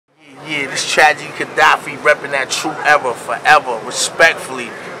Tragedy Khadafi repping that true ever, forever, respectfully.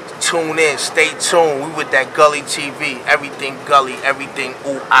 Tune in, stay tuned. We with that Gully TV. Everything Gully, everything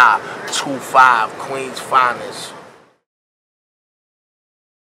ooh-ah. 2-5, Queens finest.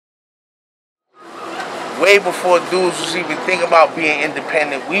 Way before dudes was even thinking about being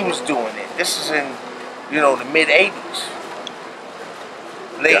independent, we was doing it. This is in, the mid-'80s.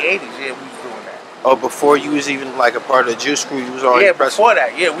 Late 80s, yeah, we was doing that. Oh, before you was even like a part of the Juice Crew, you was already pressing? Before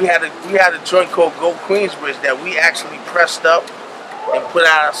that, yeah. We had a joint called Go Queensbridge that we actually pressed up and put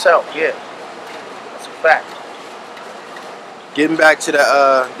out ourselves, yeah. That's a fact. Getting back to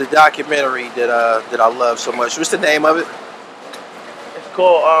the documentary that I love so much. What's the name of it? It's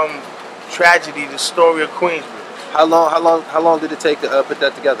called Tragedy, the Story of Queensbridge. How long did it take to put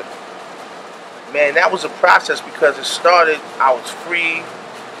that together? Man, that was a process because it started, I was free,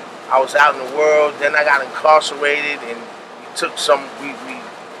 I was out in the world, then I got incarcerated, and we took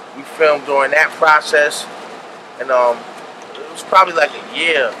we filmed during that process, and it was probably like a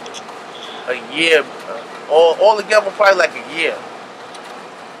year, all together probably like a year.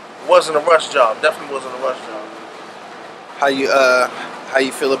 It wasn't a rush job, definitely wasn't a rush job. How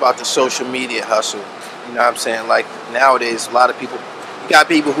you feel about the social media hustle? You know what I'm saying? Like nowadays, a lot of people, you got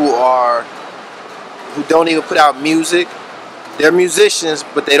people who don't even put out music. They're musicians,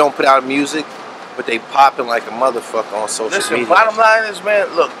 but they don't put out music, but they popping like a motherfucker on social media. Listen, bottom line is, man,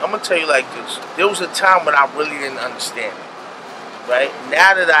 look, I'm gonna tell you like this. There was a time when I really didn't understand it, right?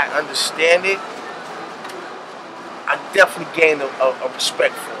 Now that I understand it, I definitely gained a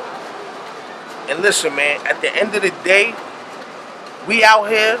respect for it. And listen, man, at the end of the day, we out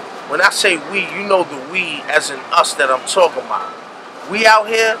here, when I say we, you know the we as in us that I'm talking about. We out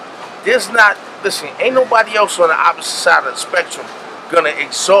here, there's not, listen, ain't nobody else on the opposite side of the spectrum gonna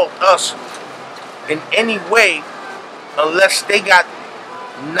exalt us in any way unless they got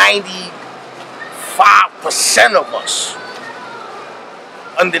 95% of us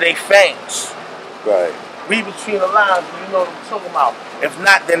under their fangs. Right. Read between the lines, you know what I'm talking about. If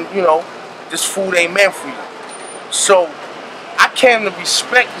not, then, this food ain't meant for you. So, I came to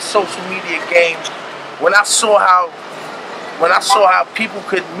respect the social media game when I saw how people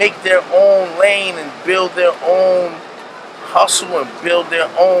could make their own lane and build their own hustle and build their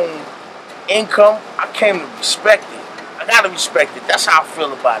own income. I came to respect it. I gotta respect it. That's how I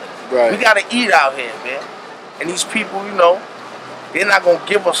feel about it. Right. We gotta eat out here, man. And these people, they're not gonna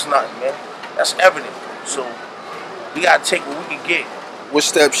give us nothing, man. That's evident. So we gotta take what we can get. What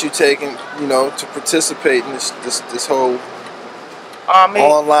steps you taking, to participate in this whole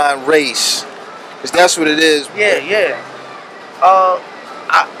online race? Because that's what it is. Yeah.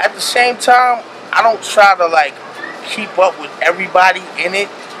 At the same time, I don't try to keep up with everybody in it.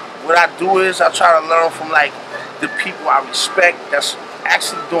 What I do is I try to learn from the people I respect that's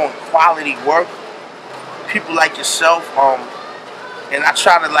actually doing quality work. People like yourself, and I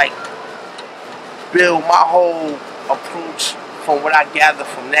try to build my whole approach from what I gather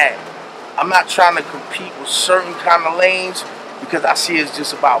from that. I'm not trying to compete with certain kind of lanes because I see it's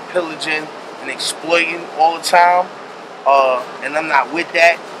just about pillaging and exploiting all the time. And I'm not with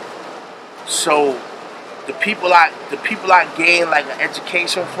that. So the people I gain an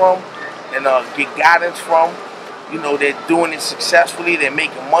education from and get guidance from, they're doing it successfully. They're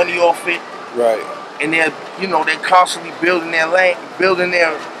making money off it. Right. And they're constantly building their lane, building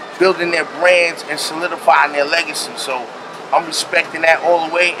their brands and solidifying their legacy. So I'm respecting that all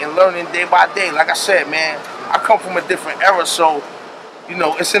the way and learning day by day. Like I said, man, I come from a different era, so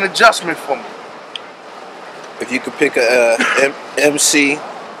it's an adjustment for me. If you could pick a MC,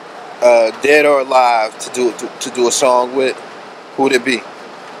 dead or alive, to do a song with, who would it be?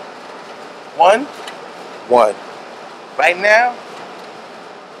 One. Right now,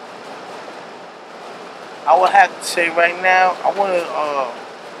 I would have to say right now, I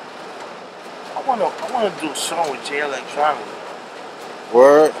wanna do a song with Jay Electronica.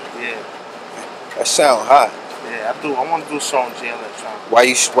 Word? Yeah. That sound hot. Yeah, I do. I want to do a song with Jay Electronica. Why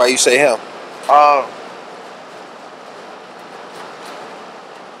you say him?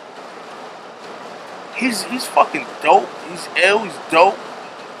 He's fucking dope. He's ill. He's dope.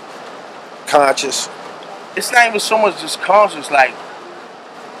 Conscious. It's not even so much just conscious. I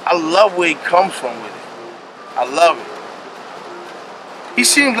love where he comes from with it. I love it. He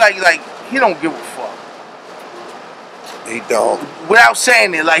seems like he don't give a fuck. He don't. Without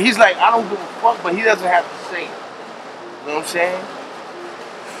saying it, he's I don't give a fuck, but he doesn't have to say it. You know what I'm saying?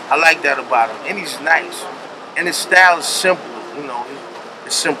 I like that about him, and he's nice, and his style is simple.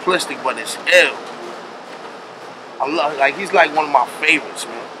 It's simplistic, but it's ill. I love, he's one of my favorites,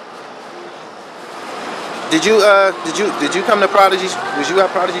 man. Did you come to Prodigy's? Was you at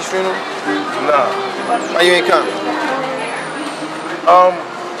Prodigy's funeral? No. Why you ain't come?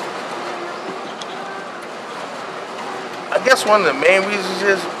 I guess one of the main reasons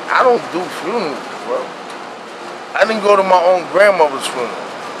is I don't do funerals, bro. I didn't go to my own grandmother's funeral.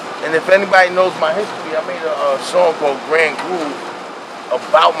 And if anybody knows my history, I made a song called Grand Groove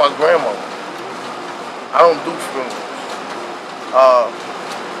about my grandmother. I don't do funerals.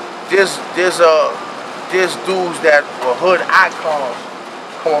 There's dudes that were hood icons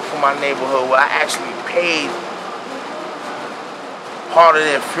coming from my neighborhood where I actually paid part of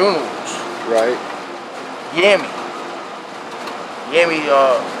their funerals. Right. Yammy,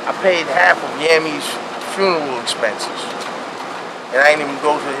 I paid half of Yammy's funeral expenses. And I didn't even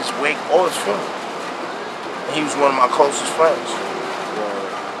go to his wake or his funeral. And he was one of my closest friends.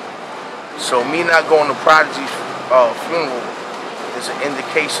 Right. So me not going to Prodigy's funeral is an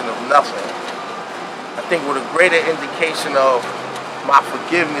indication of nothing. I think what a greater indication of my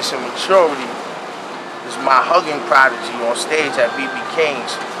forgiveness and maturity is my hugging Prodigy on stage at BB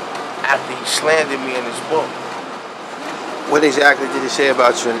King's after he slandered me in his book. What exactly did he say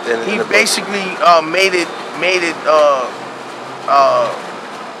about you in he the book? Basically made it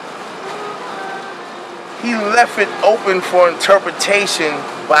he left it open for interpretation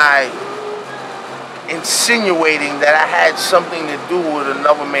by insinuating that I had something to do with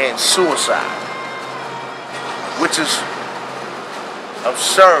another man's suicide, which is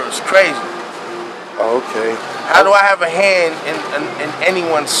absurd. It's crazy. Okay. How do I have a hand in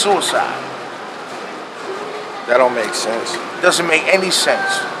anyone's suicide? That don't make sense. Doesn't make any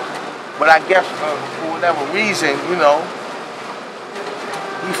sense. But I guess for whatever reason, you know,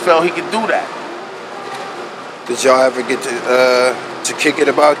 he felt he could do that. Did y'all ever get to kick it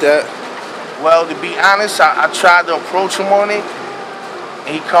about that? Well, to be honest, I tried to approach him on it,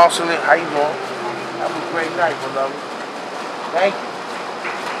 and he constantly, how you doing? Have a great night, beloved. Thank you.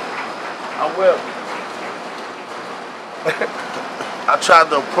 I will. I tried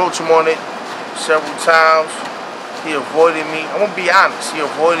to approach him on it several times. He avoided me. I'm gonna be honest. He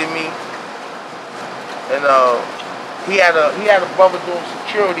avoided me, and he had a brother doing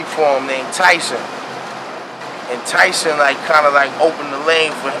security for him named Tyson, and Tyson kind of opened the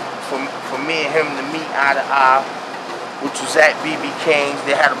lane for me and him to meet eye to eye, which was at BB King's.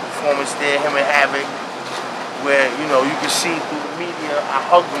 They had a performance there, him and Havoc, where you can see through the media. I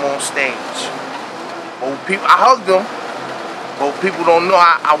hugged him on stage. But I hugged him, but people don't know.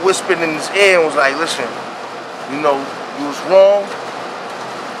 I whispered in his ear and was like, "Listen, you was wrong.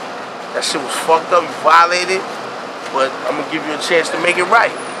 That shit was fucked up. You violated, but I'm gonna give you a chance to make it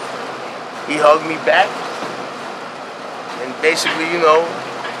right." He hugged me back and basically,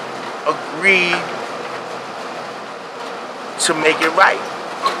 agreed to make it right,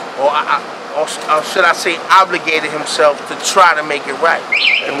 or should I say, obligated himself to try to make it right.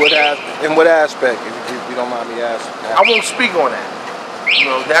 In what aspect, if you don't mind me asking? I won't speak on that.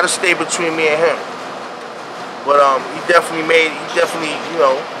 That'll stay between me and him. But he definitely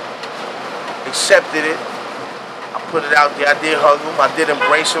accepted it. I put it out there. I did hug him. I did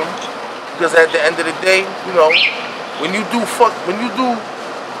embrace him, because at the end of the day, when you do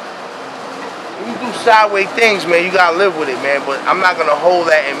sideways things, man, you gotta live with it, man. But I'm not gonna hold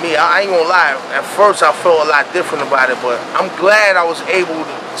that in me. I ain't gonna lie. At first, I felt a lot different about it, but I'm glad I was able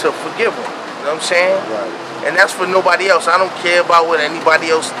to forgive him. You know what I'm saying? Right. And that's for nobody else. I don't care about what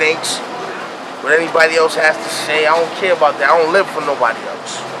anybody else thinks, what anybody else has to say. I don't care about that. I don't live for nobody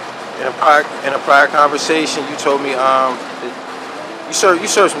else. In a prior conversation, you told me you served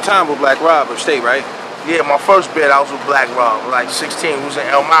some time with Black Rob upstate, right? Yeah, my first bid I was with Black Rob, 16. We was in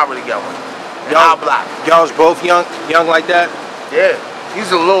Elmira together. Y'all block. Y'all was both young like that? Yeah. I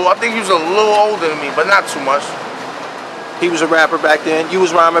think he was a little older than me, but not too much. He was a rapper back then. You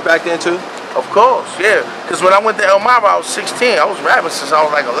was rhyming back then too? Of course, yeah. Because when I went to Elmira, I was 16. I was rapping since I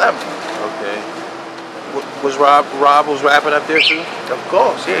was 11. Okay. Was Rob was rapping up there too? Of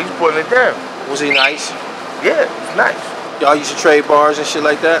course, yeah. He was putting it down. Was he nice? Yeah, he was nice. Y'all used to trade bars and shit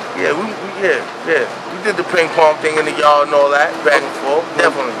like that? Yeah, we did the ping pong thing in the yard and all that, back and forth,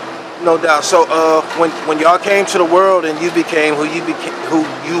 definitely. No doubt. So when y'all came to the world and you became who you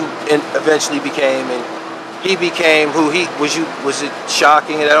eventually became, and he became who he was, was it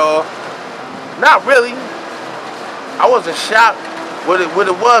shocking at all? Not really. I wasn't shocked. What it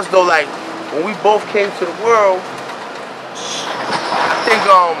was though, when we both came to the world, I think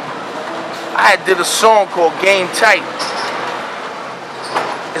I had did a song called Game Tight.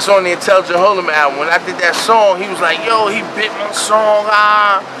 It's on the Intelligent Hold'em album. When I did that song, he was like, "Yo, he bit my song,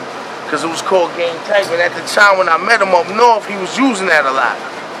 because it was called Game Tight." But at the time when I met him up north, he was using that a lot.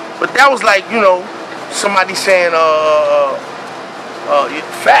 But that was somebody saying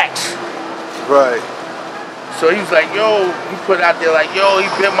facts. Right. So he was like, yo, he put it out there like, yo, he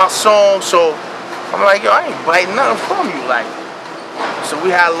bit my song. So I'm like, yo, I ain't biting nothing from you. Like, so we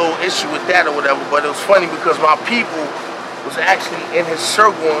had a little issue with that or whatever, but it was funny because my people was actually in his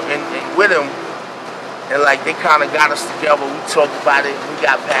circle and with him, and like they kind of got us together. We talked about it, we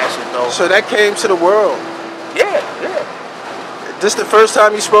got past it though. So that came to the world. Yeah, yeah. This the first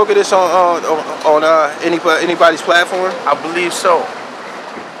time you spoke of this on anybody's platform? I believe so.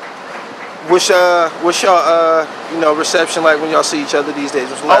 What's y'all you know, reception like when y'all see each other these days?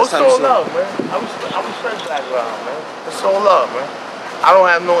 What's the last time you saw love, man. I respect Black Rob, man. It's all love, man. I don't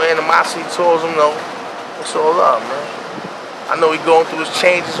have no animosity towards him, no. It's all love, man. I know he's going through his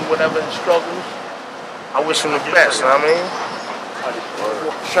changes and whatever, his struggles. I wish him the best, you know what I mean?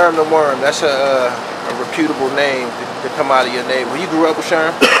 Sherm the Worm, that's a reputable name to come out of your name. When you grew up with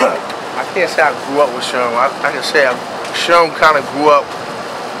Sherm? I can't say I grew up with Sherm. I can say Sherm kind of grew up.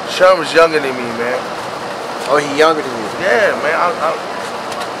 Sherm was younger than me, man. Oh, he younger than you? Yeah, man.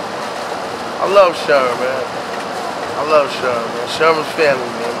 I love Sherm, man. I love Sherm, man. Sherman's family,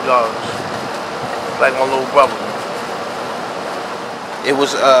 man, regardless. Like my little brother, man. It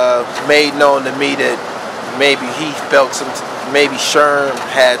was made known to me that maybe he felt maybe Sherm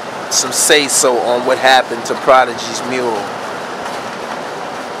had some say-so on what happened to Prodigy's mural.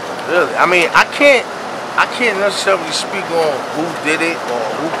 Really? I mean, I can't necessarily speak on who did it or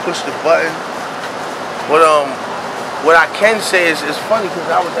who pushed the button. But what I can say is it's funny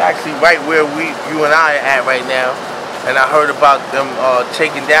because I was actually right where you and I are at right now, and I heard about them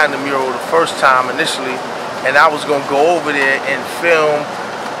taking down the mural the first time initially, and I was gonna go over there and film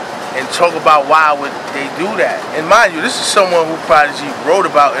and talk about why would they do that. And mind you, this is someone who Prodigy wrote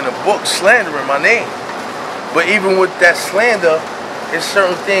about in a book slandering my name. But even with that slander, there's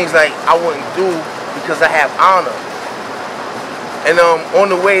certain things like I wouldn't do because I have honor. And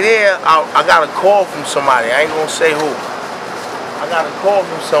on the way there, I got a call from somebody. I ain't gonna say who. I got a call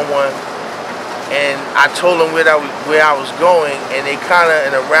from someone, and I told them where I was going, and they kind of,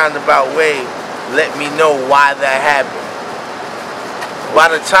 in a roundabout way, let me know why that happened. By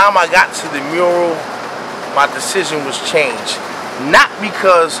the time I got to the mural, my decision was changed. Not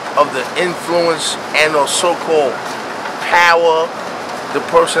because of the influence and or so-called power the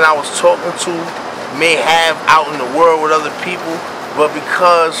person I was talking to may have out in the world with other people, but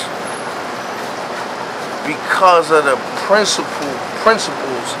because of the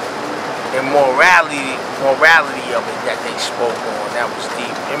principles and morality of it that they spoke on. That was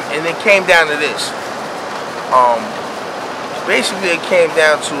deep. And it came down to this. Basically it came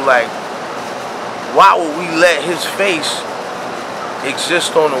down to like, why would we let his face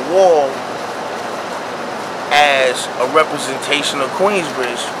exist on the wall as a representation of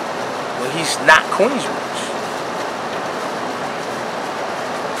Queensbridge when he's not Queensbridge?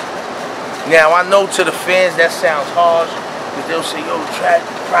 Now I know to the fans that sounds harsh, because they'll say, yo,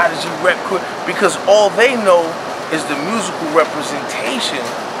 Prodigy rep quit, because all they know is the musical representation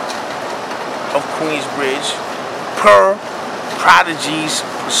of Queensbridge per Prodigy's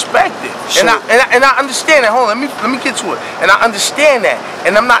perspective. So, and I understand that. Hold on, let me get to it. And I understand that.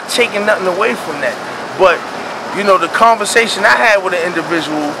 And I'm not taking nothing away from that. But, you know, the conversation I had with an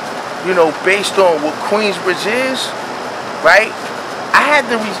individual, you know, based on what Queensbridge is, right? I had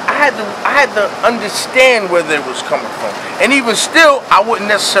to understand where it was coming from. And even still, I wouldn't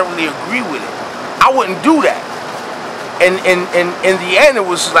necessarily agree with it. I wouldn't do that. And in the end, it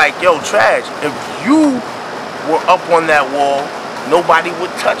was like, yo, Trash, if you were up on that wall, nobody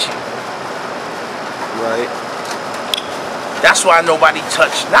would touch it. Right. That's why nobody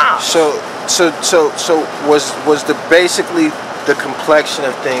touched now. So was the basically the complexion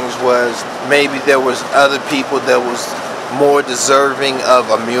of things was maybe there was other people that was more deserving of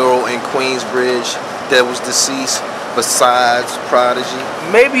a mural in Queensbridge that was deceased besides Prodigy?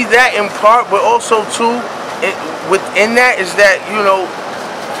 Maybe that in part, but also too, within that is that, you know,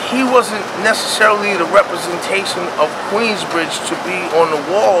 he wasn't necessarily the representation of Queensbridge to be on the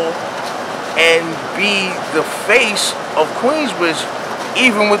wall and be the face of Queensbridge,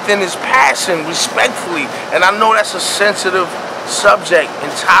 even within his passing, respectfully. And I know that's a sensitive subject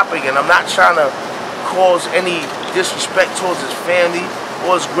and topic, and I'm not trying to cause any disrespect towards his family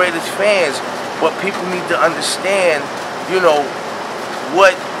or his greatest fans, but people need to understand, you know,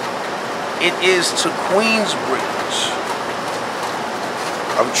 what it is to Queensbridge.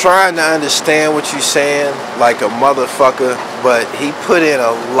 I'm trying to understand what you're saying like a motherfucker, but he put in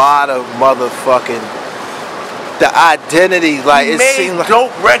a lot of motherfucking the identity, like he it made seemed like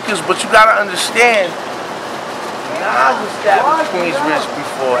dope records, but you gotta understand Nas established Queensbridge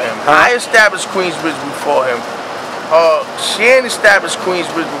before him. Huh? I established Queensbridge before him. Shan established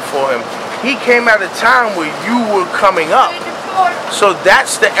Queensbridge before him. He came at a time where you were coming up. So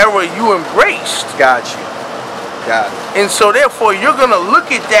that's the era you embraced. Got you. Got it. And so therefore you're gonna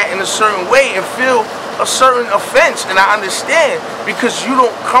look at that in a certain way and feel a certain offense, and I understand, because you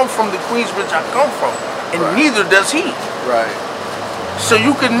don't come from the Queensbridge I come from, and neither does he. Right. So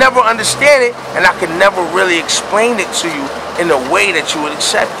you could never understand it, and I could never really explain it to you in a way that you would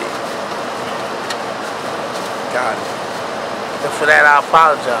accept it. Got it. And for that I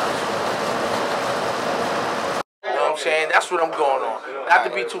apologize. You know what I'm saying? That's what I'm going on. Not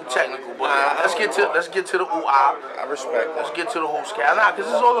to be too technical, but let's get to the ooh-ah. I respect that. Let's get to the whole scale. Nah,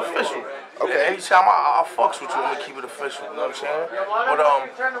 because it's all official. Okay. Anytime I fucks with you, I'm gonna keep it official. You know what I'm saying?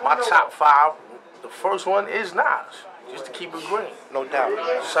 But my top 5, the first one is Nas. Just to keep it green. No doubt.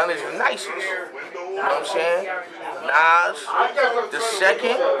 Son is the nicest. You know what I'm saying? Nas. The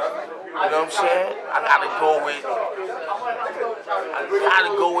second, you know what I'm saying? I gotta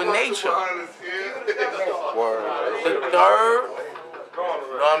go with Nature. Word. The third, you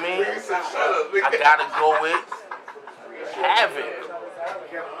know what I mean? I gotta go with Havoc.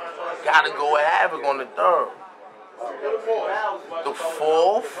 Gotta go with Havoc on the third. The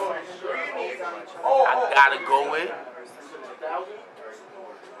fourth, I gotta go with.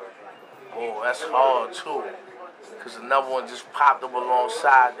 Oh, that's hard too. Because another one just popped up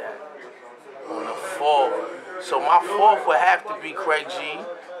alongside that. On the fourth. So my fourth would have to be Craig G. You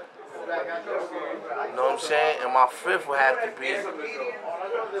know what I'm saying? And my fifth would have to be.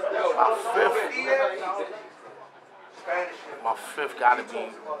 My fifth gotta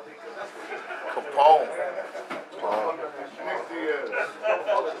be Capone.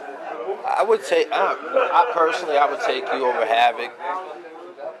 I would take, I personally, I would take you over Havoc.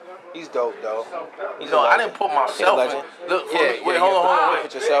 He's dope, though. I didn't put myself in. Look, wait, hold on.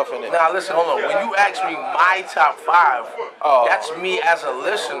 Put yourself in it. Now, listen, hold on. When you ask me my top 5, that's me as a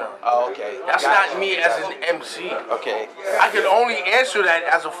listener. Oh, okay. That's not me as an MC. Okay. I can only answer that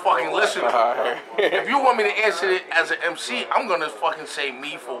as a fucking listener. If you want me to answer it as an MC, I'm gonna fucking say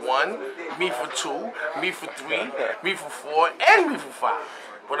me for 1, me for 2, me for 3, me for 4, and me for 5.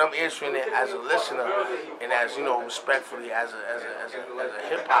 But I'm answering it as a listener and as, you know, respectfully as a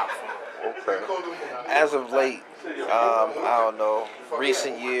hip hop fan. Okay. As of late, I don't know,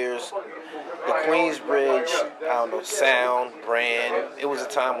 recent years, the Queensbridge, I don't know, sound, brand, it was a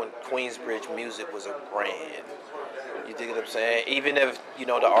time when Queensbridge music was a brand. You dig what I'm saying? Even if, you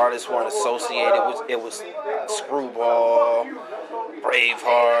know, the artists weren't associated, it was Screwball,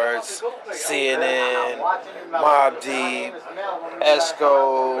 Bravehearts, CNN, Mobb Deep,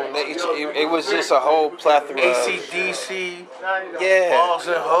 Esco. It was just a whole plethora. AC/DC, yeah, Balls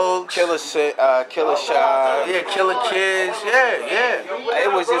and Hooks, Killer Shot, yeah, Killer Kids, yeah.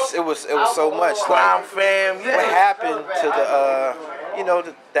 It was so much. Crime Fam, yeah. What happened to the you know,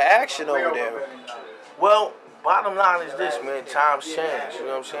 the action over there? Well, bottom line is this, man. Times change. You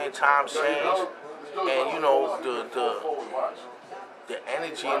know what I'm saying? Times change, and you know the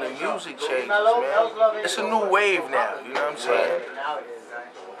energy and the music changes, man. It's a new wave now. You know what I'm saying?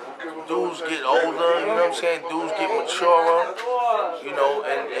 Dudes get older. You know what I'm saying? Dudes get maturer. You know,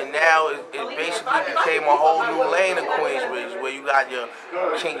 and now it basically became a whole new lane in Queensbridge, where you got your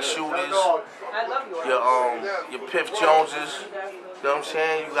King Shooters, your Piff Joneses. You know what I'm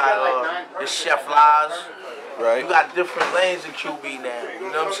saying? You got the Chef Lies. Right. You got different lanes in QB now.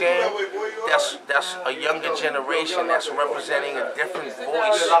 You know what I'm saying? That's a younger generation that's representing a different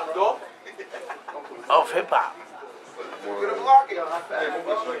voice of hip hop.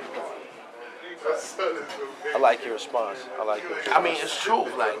 I like your response. I mean, it's true.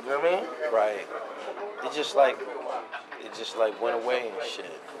 Like, you know what I mean? Right. It just like went away and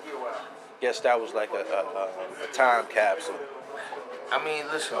shit. Guess that was like a time capsule. I mean,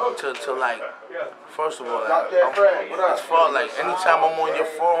 listen, to like, first of all, as far as like, anytime I'm on your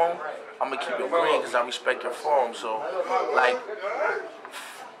forum, I'm gonna keep it green because I respect your forum. So, like,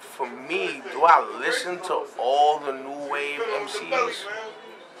 for me, do I listen to all the new wave MCs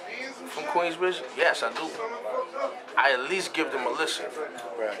from Queensbridge? Yes, I do. I at least give them a listen.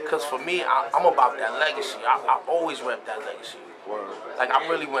 Because for me, I'm about that legacy. I always rep that legacy. Like, I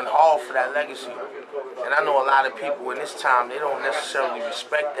really went hard for that legacy. And I know a lot of people in this time, they don't necessarily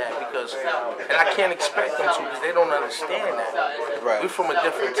respect that because, and I can't expect them to because they don't understand that. We're from a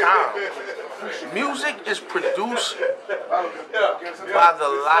different time. Music is produced by the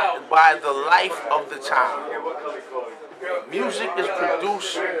life of the time. Music is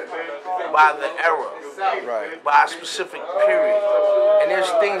produced by the era, by a specific period. And there's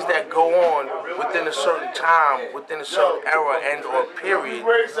things that go on within a certain time, within a certain era and or period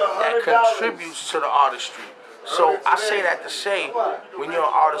that contributes to the artistry. So I say that to say, when you're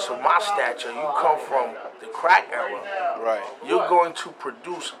an artist of my stature, you come from the crack era, you're going to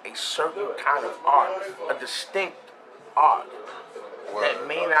produce a certain kind of art, a distinct art that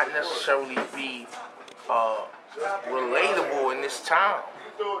may not necessarily be relatable in this time.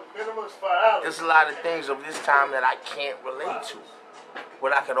 There's a lot of things of this time that I can't relate to,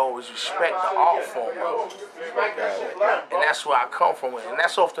 but I can always respect the art form of it. And that's where I come from with it. And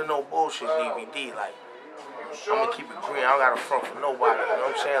that's off the No Bullshit DVD. Like, I'm gonna keep it green. I don't got a front for nobody. You know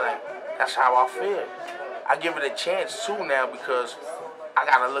what I'm saying? Like, that's how I feel. I give it a chance too now because I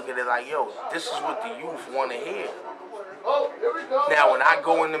gotta look at it like, yo, this is what the youth want to hear. Now, when I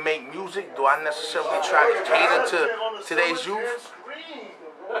go in to make music, do I necessarily try to cater to today's youth?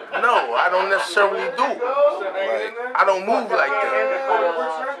 No, I don't necessarily do. I don't move like them.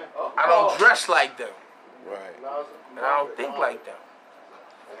 I don't dress like them. And I don't think like them.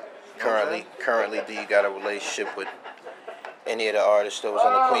 Currently, do you got a relationship with any of the artists that was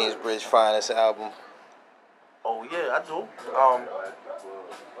on the Queensbridge Finest album? Oh yeah, I do.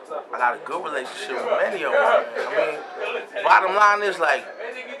 I got a good relationship with many of them. I mean, bottom line is like,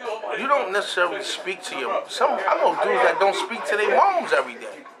 you don't necessarily speak to your, I know dudes that don't speak to their moms every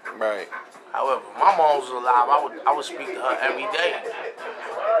day. However, my mom's alive, I would speak to her every day.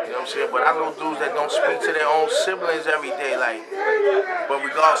 You know what I'm saying? But I know dudes that don't speak to their own siblings every day, like, but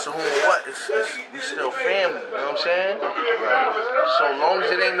regardless of who and what, we still family, you know what I'm saying? So long as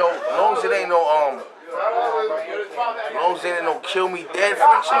it ain't no kill me dead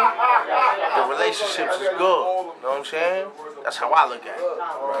friction, the relationships is good. You know what I'm saying? That's how I look at it.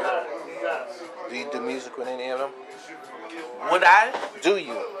 Do you do music with any of them? Would I? Do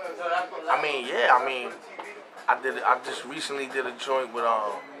you? I mean, yeah. I mean, I just recently did a joint with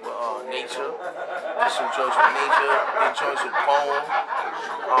Nature. Did some joints with Nature. Did joints with Poem.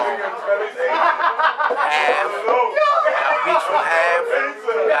 Half. Got beats from Half.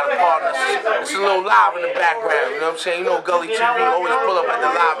 Got a partner. It's a little live in the background. You know what I'm saying? You know, Gully TV always pull up at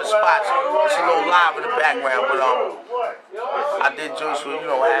the livest spots. It's a little live in the background, but I did joints with, you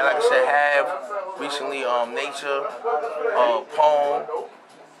know, like I said, Half. Recently, Nature, Poem.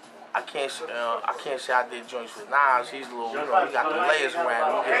 I can't say I did joints with Nas. He's a little, you know, we got the layers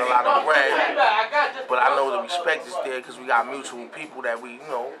around him. We get a lot of bread. But I know the respect is there because we got mutual people that we, you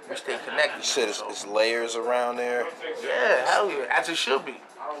know, we stay connected. You said it's layers around there? Yeah, hell yeah. As it should be.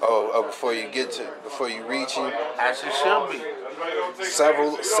 Oh, before you reach him? As it should be.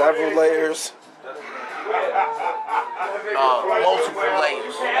 Several layers? Multiple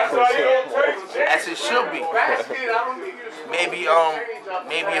layers. As it should be. Maybe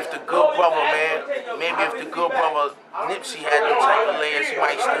if the good brother, man, Nipsey had them type of layers, he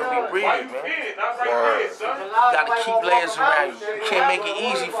might still be breathing, man. You gotta keep layers around you. You can't make it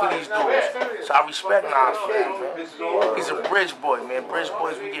easy for these dudes. So I respect Nas for that, man. He's a bridge boy, man. Bridge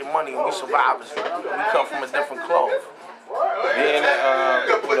boys, we get money and we survivors. We come from a different cloth. Being that,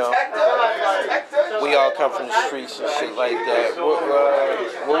 you know, we all come from the streets and shit like that.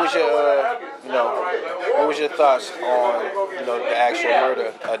 What was your thoughts on, you know, the actual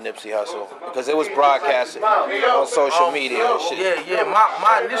murder of Nipsey Hussle? Because it was broadcasted on social media and shit. Yeah.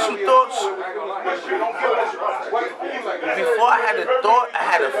 My initial thoughts, before I had a thought, I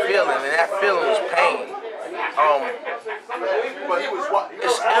had a feeling, and that feeling was pain.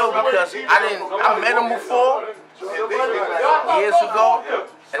 It's ill because I met him before. Years ago,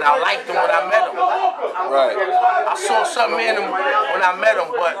 and I liked him when I met him. I saw something in him when I met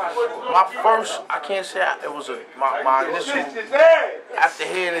him, but my first, I can't say it was my initial, after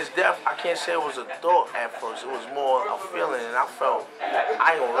hearing his death, I can't say it was a thought at first. It was more a feeling, and I felt,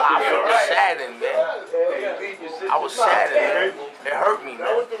 I ain't gonna lie, I felt saddened, man. I was saddened, man. It hurt me,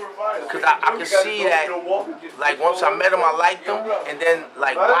 man. Because I could see that, like, once I met him, I liked him, and then,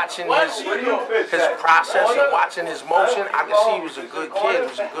 like, watching his process and watching his motion, I could see he was a good kid. He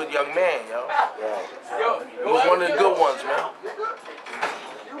was a good young man, yo. He was one of the good ones, man.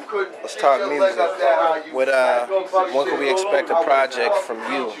 Let's talk music. When can we expect a project from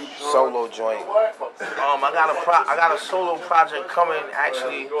you, solo joint? I got a solo project coming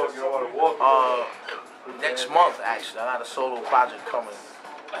actually next month. Actually, I got a solo project coming.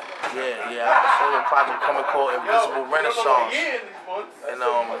 Yeah, I got a solo project coming called Invisible Renaissance, and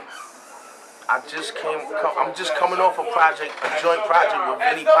I'm just coming off a joint project with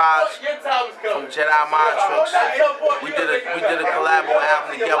Vinnie Paz from Jedi Mind Tricks. We did a collabo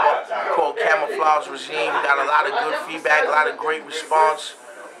album together called Camouflage Regime. Got a lot of good feedback, a lot of great response.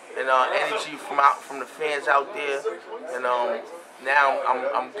 and energy from the fans out there, and now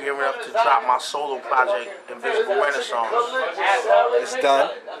I'm gearing up to drop my solo project, Invisible Renaissance. It's done.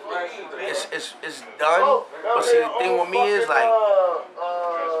 It's done. But see, the thing with me is like,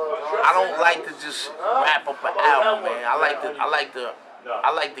 I don't like to just wrap up an album, man. I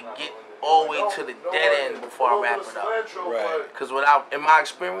like to get all the way to the dead end before I wrap it up. Right. Because in my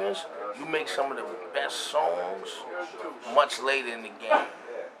experience, you make some of the best songs much later in the game.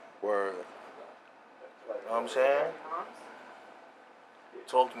 Word. You know what I'm saying?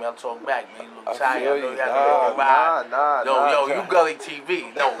 Talk to me, I'll talk back, man. You look tired. I I know you got nah, to ride. nah, You Gully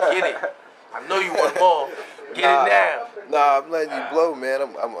TV. No, get it. I know you want more. Get it now. Nah, I'm letting you blow, man.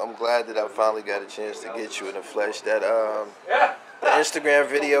 I'm glad that I finally got a chance to get you in the flesh. That the Instagram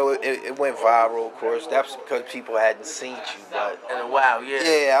video, it went viral, of course. That's because people hadn't seen you, but In a while, yeah.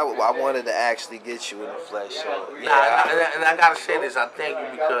 yeah, I wanted to actually get you in the flesh. So, Nah, and I gotta say this. I thank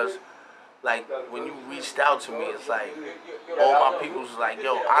you because, like, when you reached out to me, it's like all my peoples was like,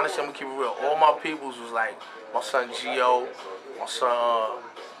 yo, honestly, I'm gonna keep it real. All my peoples was like, my son Gio, my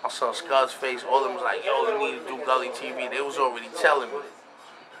son Scud's Face, all of them was like, yo, you need to do Gully TV. They was already telling me.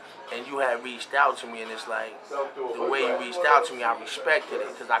 And you had reached out to me, and it's like, the way you reached out to me, I respected it,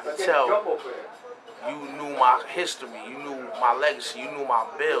 because I could tell you knew my history, you knew my legacy, you knew my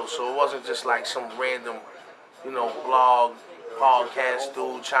bill, so it wasn't just like some random, blog, podcast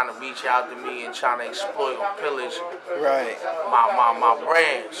dude trying to reach out to me and trying to exploit or pillage my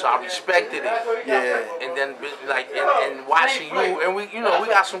brand. So I respected it. Yeah. And then and watching you, and we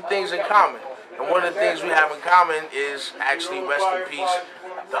got some things in common. And one of the things we have in common is actually, rest in peace,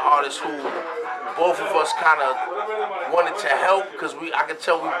 the artist who both of us kind of wanted to help, because I could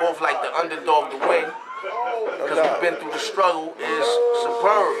tell we both like the underdog to win, because we've been through the struggle, is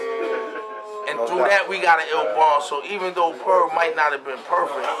Superb. And through that we got an ill bond. So even though Perv might not have been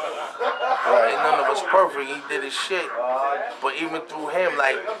perfect, and none of us perfect, he did his shit. But even through him,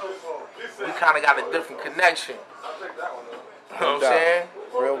 like, we kind of got a different connection. You know what I'm saying?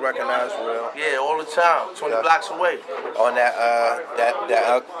 Real recognized, real. Yeah, all the time, 20 blocks away. On that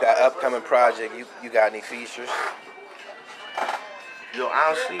upcoming project, you got any features? Yo,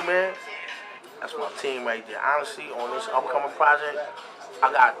 honestly, man, that's my team right there. Honestly, on this upcoming project,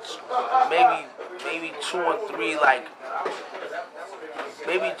 I got maybe two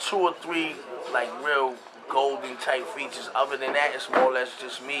or three real golden type features. Other than that, it's more or less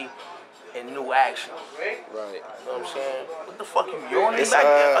just me and new action. Right. You know what I'm saying? What the fuck, you yawning back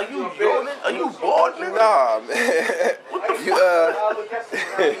there? Are you yawning? Are you bored, nigga? Nah, man. What the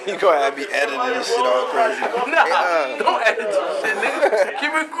fuck? You gonna have me editing this shit all crazy. Nah, don't edit this shit, nigga.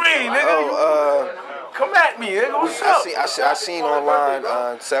 Keep it green, nigga. Come at me, nigga. What's up? I seen online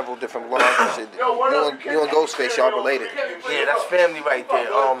several different blogs and shit. You and Ghostface, y'all related. Yeah, that's family right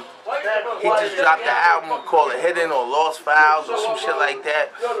there. He just dropped the album called Hidden or Lost Files or some shit like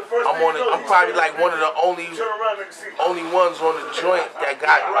that. I'm probably like one of the only ones on the joint that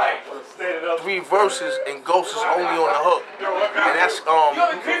got 3 verses and Ghost is only on the hook. And that's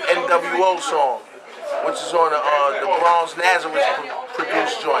NWO song, which is on the Bronze Nazareth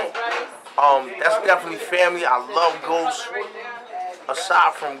produced joint. That's definitely family. I love Ghost.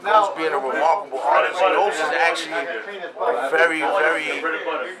 Aside from Ghost being a remarkable artist, Ghost is actually a very, very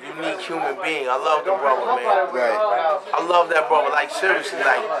unique human being. I love the brother, man. Right. I love that brother. Like, seriously,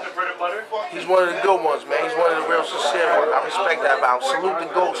 like, he's one of the good ones, man. He's one of the real sincere ones. I respect that about him. Salute the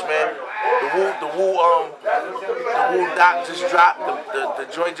Ghost, man. The Wu doc just dropped. The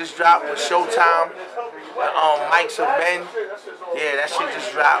joint just dropped with Showtime. The Mics of Men. Yeah, that shit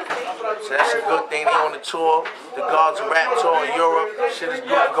just dropped. So that's a good thing. They on the tour. The Gods of Rap tour in Europe. Shit is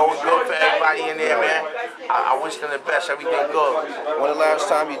going good for everybody in there, man. I wish them the best. Everything good. When the last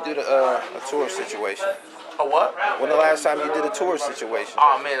time you did a tour situation? A what? When the last time you did a tour situation?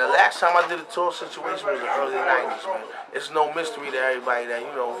 Oh, man, the last time I did a tour situation was the early 90s, man. It's no mystery to everybody that,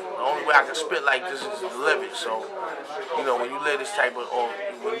 the only way I can spit like this is to live it. So, when you live this type of, or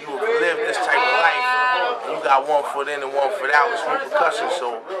when you live this type of life, and you got one foot in and one foot out, it's repercussions.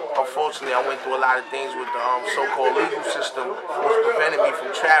 So, unfortunately, I went through a lot of things with the so-called legal system, which prevented me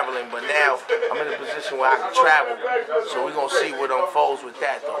from traveling. But now, I'm in a position where I can travel. So, we're going to see what unfolds with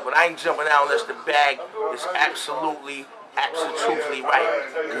that, though. But I ain't jumping out unless the bag is absolutely right.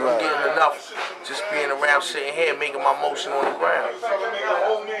 I'm getting enough just being around, sitting here, making my motion on the ground.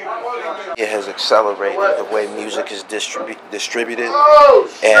 It has accelerated the way music is distributed.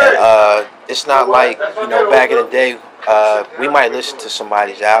 And it's not like, back in the day we might listen to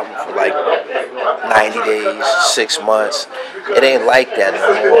somebody's album for like 90 days, 6 months. It ain't like that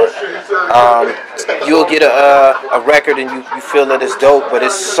anymore. You'll get a record and you feel that it's dope, but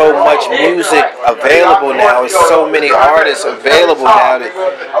it's so much music available now. It's so many artists available now that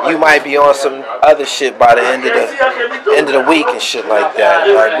you might be on some other shit by the end of the week and shit like that.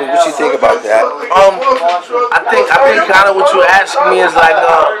 Like, what you think about that? I think kind of what you asking me is like,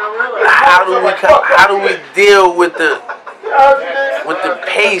 how do we deal with the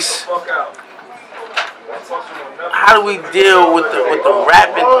pace? How do we deal with the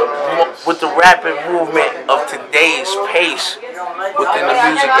rapid movement of today's pace within the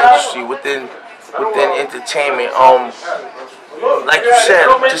music industry, within entertainment? Like you said,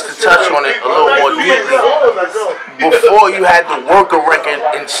 just to touch on it a little more deeply, before you had to work a record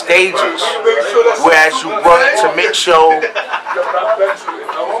in stages, whereas you run it to mix show.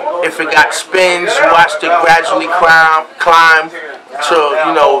 If it got spins, you watched it gradually climb to,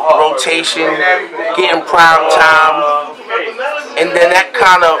 you know, rotation, getting prime time, and then that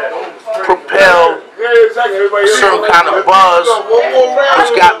kind of propelled a certain kind of buzz,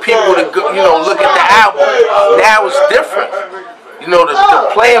 which got people to go, you know, look at the album. Now it's different. You know, the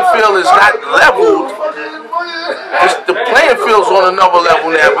playing field is not leveled. The playing field's on another level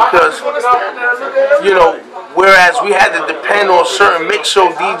now because, you know, whereas we had to depend on certain mix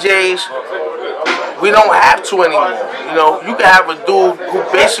show DJs, we don't have to anymore. You know, you can have a dude who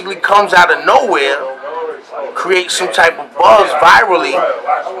basically comes out of nowhere, creates some type of buzz virally,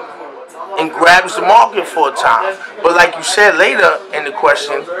 and grabs the market for a time. But like you said later in the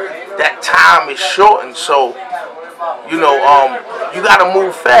question, that time is shortened. So, you know, you gotta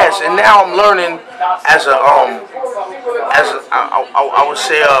move fast. And now I'm learning as a I would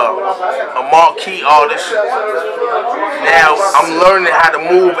say a marquee artist. Now I'm learning how to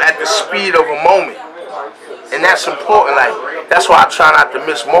move at the speed of a moment, and that's important. Like, that's why I try not to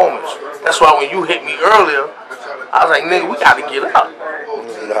miss moments. That's why when you hit me earlier, I was like, nigga, we gotta get up.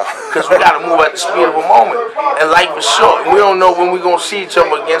 Because we got to move at the speed of a moment. And life is short. We don't know when we're going to see each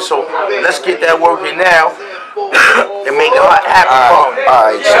other again. So let's get that work in now and make it happen. All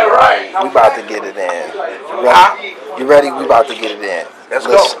right. We about to get it in. You ready? We about to get it in. Let's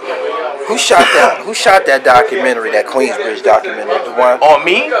go. Who shot that documentary, that Queensbridge documentary? The one? On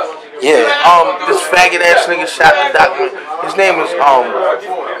me? Yeah. This faggot ass nigga shot the documentary. His name is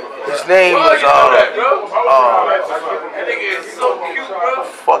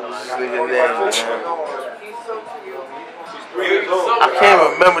fuck this nigga name, man. I can't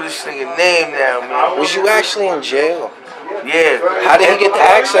remember this nigga name now, man. Was you actually in jail? Yeah. How did he get the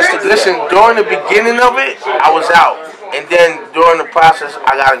access to do Listen, that? during the beginning of it, I was out. And then during the process,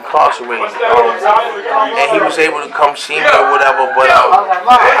 I got incarcerated. And he was able to come see me or whatever. But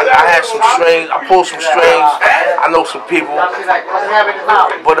I had some strings. I pulled some strings. I know some people.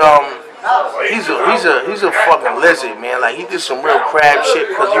 But he's a fucking lizard, man. Like, he did some real crab shit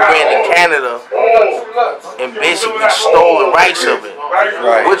because he ran to Canada and basically stole the rights of it,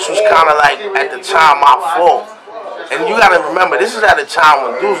 which was kind of like at the time my fault. And you gotta remember, this is at a time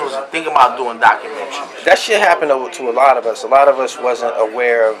when dudes was thinking about doing documentaries. That shit happened to a lot of us. A lot of us wasn't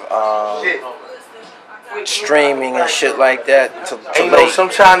aware of streaming and shit like that. And you know,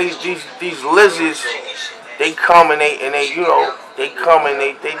 sometimes these lizards, they come and they you know, they come and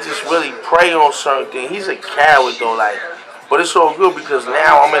they just really prey on certain things. He's a coward though, like. But it's all good because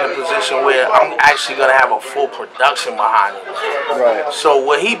now I'm in a position where I'm actually going to have a full production behind it. Right. So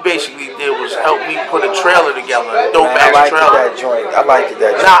what he basically did was help me put a trailer together, a dope ass trailer. That joint. I liked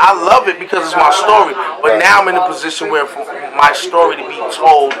that joint. Now, I love it because it's my story. But now I'm in a position where for my story to be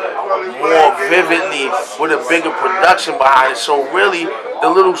told more vividly with a bigger production behind it. So really,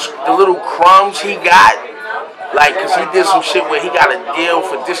 the little crumbs he got, like, cause he did some shit where he got a deal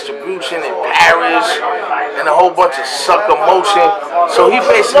for distribution in Paris and a whole bunch of sucker motion. So he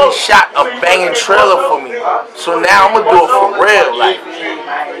basically shot a banging trailer for me. So now I'm gonna do it for real, like.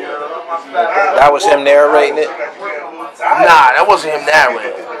 That was him narrating it? Nah, that wasn't him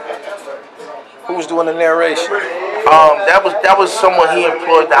narrating. Who was doing the narration? That was someone he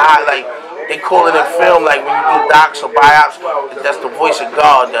employed to hire, like. They call it in film, like when you do docs or biops, that's the voice of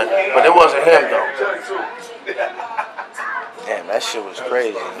God. But it wasn't him though. Damn, that shit was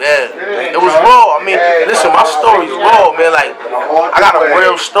crazy. Yeah, it was raw. I mean, listen, my story's raw, man. Like, I got a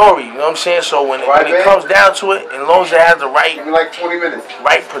real story, you know what I'm saying? So when it comes down to it, and as long as it has the right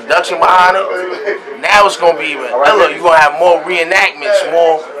production behind it, now it's gonna be even. Look, you're gonna have more reenactments,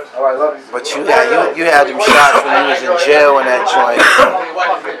 more. But you had them shots when you was in jail in that joint.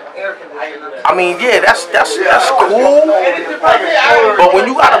 I mean, yeah, that's cool. But when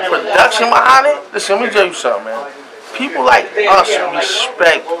you got a production behind it, listen, let me tell you something, man. people like us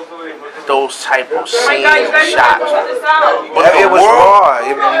respect those type of scenes and shots. But it was raw.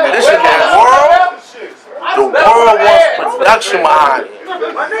 Listen, the world wants production behind it.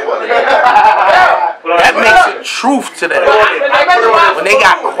 That makes it truth to them. When they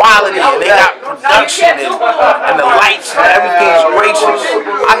got quality and they got production and the lights and everything's gracious.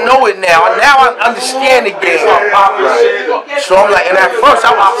 I know it now. Now I understand the game. So I'm like, and at first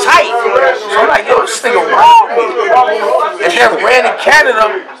I was tight. So I'm like, yo, this nigga wrong me. And then ran in Canada,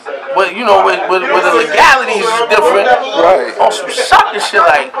 but you know, with the legalities is different. Right. On some sucker shit,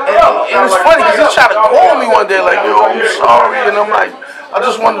 like, and it's funny because he tried to call me one day, like, yo, I'm sorry, and I'm like, I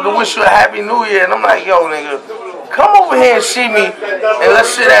just wanted to wish you a happy new year, and I'm like, yo, nigga, come over here and see me, and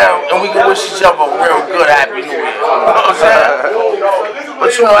let's sit down, and we can wish each other a real good happy new year. You know what I'm saying?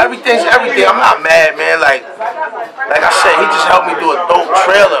 But you know, everything's everything. I'm not mad, man. Like I said, he just helped me do a dope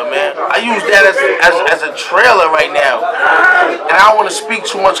trailer, man. I use that as a trailer right now, and I don't want to speak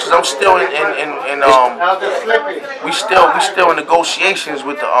too much because I'm still we still in negotiations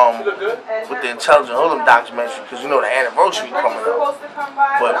with the Intelligent Hoodlum documentary because you know the anniversary coming up.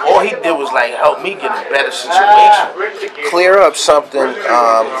 But all he did was like help me get a better situation. Clear up something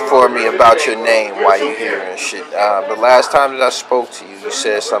for me about your name while you're here and shit. The last time that I spoke to you, you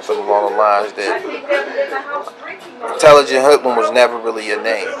said something along the lines that Intelligent Hoodlum was never really your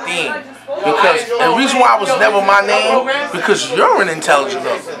name. Because the reason why it was never my name, because you're an intelligent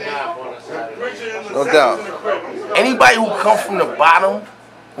hoodlum. No doubt. Anybody who comes from the bottom,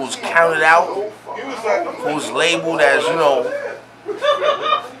 who's counted out, who's labeled as, you know,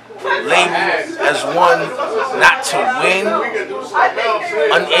 labeled as one not to win,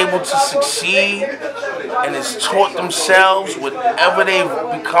 unable to succeed, and has taught themselves whatever they've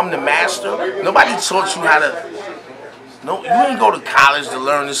become the master. Nobody taught you how to. No, you didn't go to college to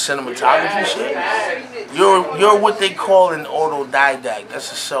learn this cinematography shit. You're what they call an autodidact.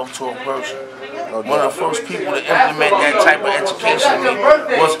 That's a self-taught person. One of the first people to implement that type of education in me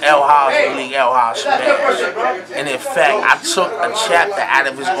was Smash. And in fact, I took a chapter out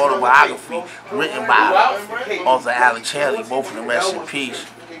of his autobiography written by author Alex Haley, both of them rest in peace.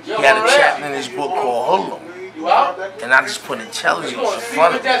 He had a chapter in his book called Hoodlum. And I just put intelligence in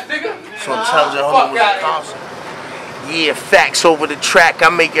front of it. So Intelligent Hoodlum was a concept. Yeah, facts over the track, I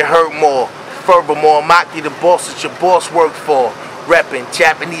make it hurt more. Furthermore, Maki the boss that your boss worked for. Reppin'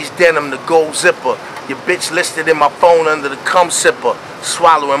 Japanese denim, the gold zipper. Your bitch listed in my phone under the cum sipper.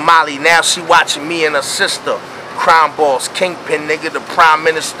 Swallowing Molly, now she watching me and her sister. Crime boss, kingpin nigga, the prime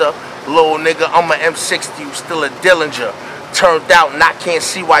minister. Little nigga, I'm a M60, you still a Dillinger. Turned out and I can't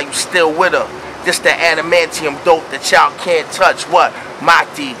see why you still with her. This the adamantium dope that y'all can't touch. What?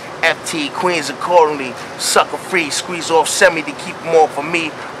 Maki, FT, Queens accordingly. Sucker free, squeeze off semi to keep them off of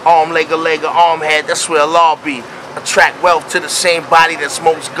me. Arm, leg, arm head, that's where it'll all be. Attract wealth to the same body that's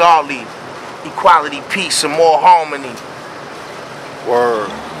most godly. Equality, peace, and more harmony. Word.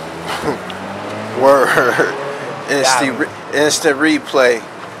 Word. Instant replay.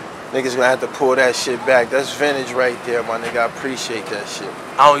 Niggas gonna have to pull that shit back. That's vintage right there, my nigga. I appreciate that shit.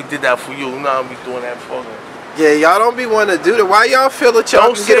 I only did that for you. You know I don't be doing that for them. Yeah, y'all don't be wanting to do that. Why y'all feel that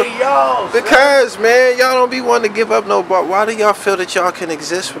y'all can get y'all? Because, man, y'all don't be wanting to give up no bar. Why do y'all feel that y'all can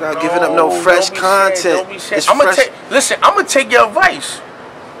exist without giving up no fresh content? Listen, I'm gonna take your advice.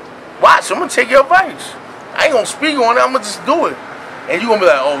 Watch, I'm gonna take your advice. I ain't gonna speak on it. I'm gonna just do it. And you gonna be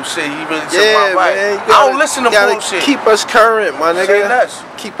like, oh shit, he really took my advice. Man, I don't listen to bullshit. Keep us current, my nigga. Say less.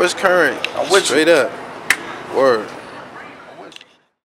 Keep us current. I'm with Straight up. Word.